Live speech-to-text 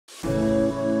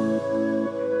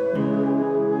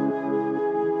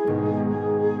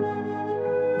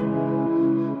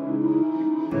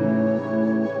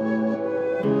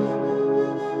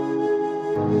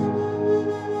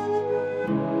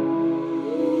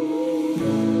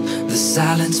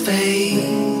silence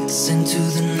fades into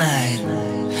the night.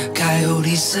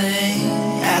 Coyotes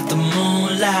sing at the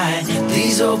moonlight.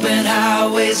 These open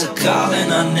highways are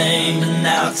calling our name, and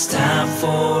now it's time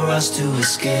for us to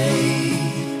escape.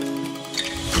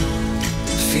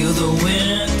 Feel the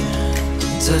wind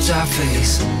touch our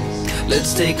face.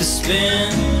 Let's take a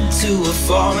spin to a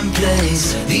foreign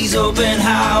place. These open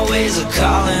highways are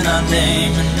calling our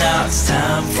name, and now it's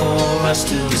time for us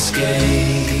to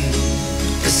escape.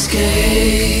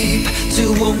 Escape to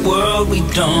a world we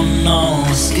don't know.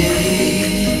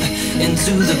 Escape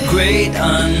into the great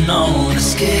unknown.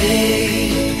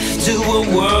 Escape to a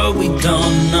world we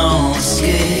don't know.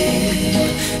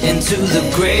 Escape into the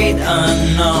great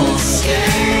unknown. Escape,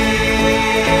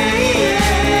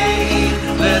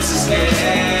 let's escape.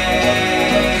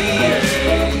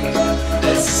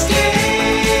 Let's escape.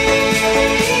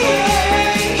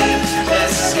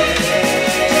 Let's escape.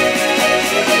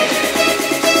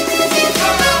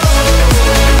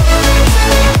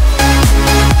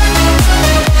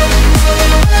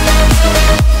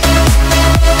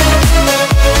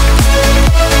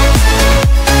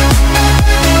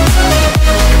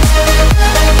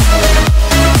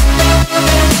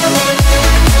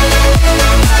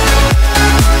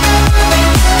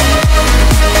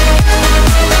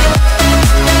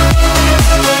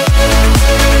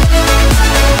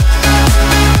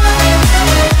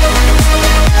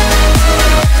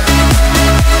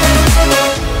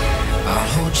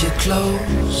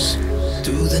 Close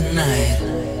through the night,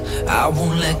 I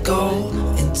won't let go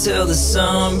until the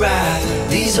sunrise.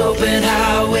 These open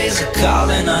highways are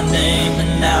calling our name,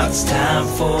 and now it's time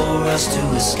for us to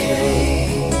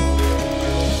escape.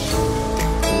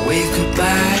 Wave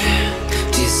goodbye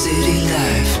to your city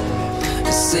life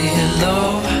and say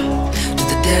hello to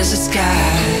the desert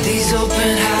sky. These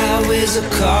open highways are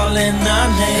calling our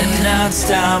name, and now it's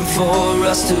time for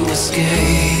us to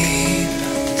escape.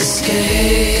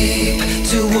 Escape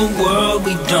to a world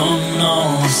we don't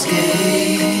know.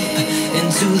 Escape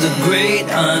into the great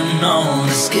unknown.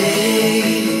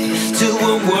 Escape to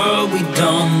a world we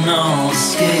don't know.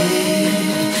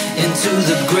 Escape into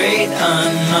the great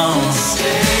unknown.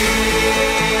 Escape.